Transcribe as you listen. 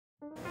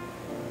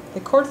The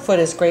cord foot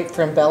is great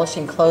for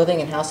embellishing clothing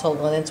and household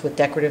linens with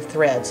decorative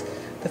threads.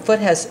 The foot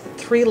has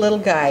 3 little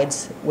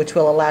guides which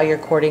will allow your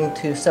cording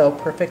to sew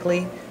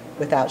perfectly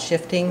without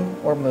shifting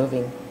or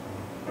moving.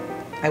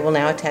 I will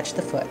now attach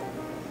the foot.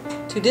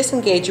 To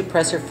disengage your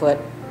presser foot,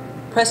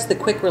 press the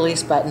quick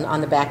release button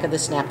on the back of the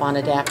snap-on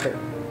adapter.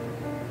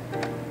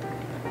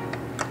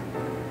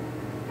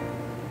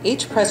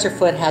 Each presser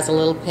foot has a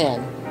little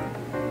pin.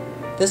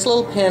 This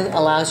little pin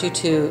allows you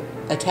to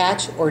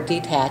attach or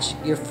detach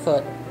your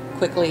foot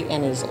quickly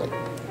and easily.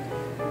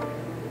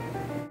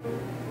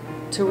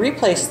 To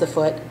replace the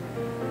foot,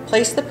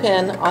 place the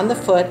pin on the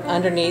foot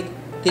underneath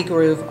the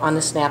groove on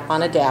the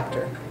snap-on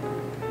adapter.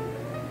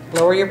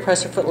 Lower your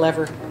presser foot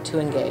lever to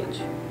engage.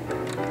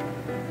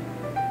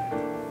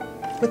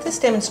 With this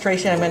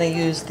demonstration, I'm going to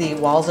use the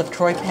Walls of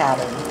Troy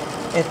pattern.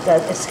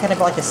 It's kind of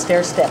like a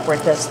stair step where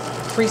it does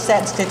 3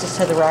 satin stitches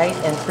to the right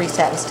and 3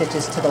 satin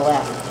stitches to the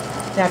left.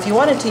 Now if you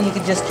wanted to, you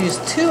could just use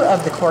 2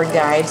 of the cord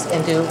guides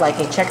and do like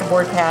a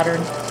checkerboard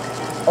pattern,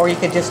 or you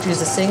could just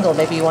use a single.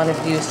 Maybe you wanted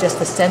to use just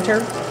the center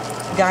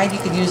guide. You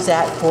could use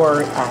that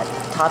for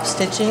top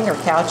stitching or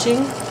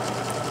couching,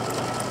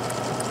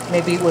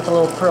 maybe with a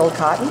little pearl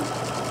cotton,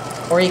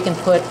 or you can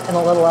put in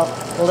a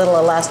little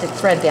elastic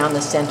thread down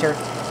the center,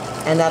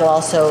 and that'll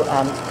also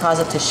cause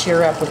it to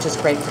shear up, which is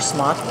great for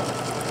smocking.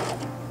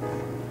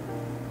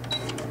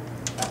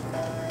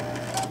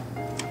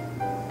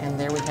 And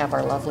there we have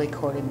our lovely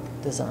corded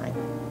design.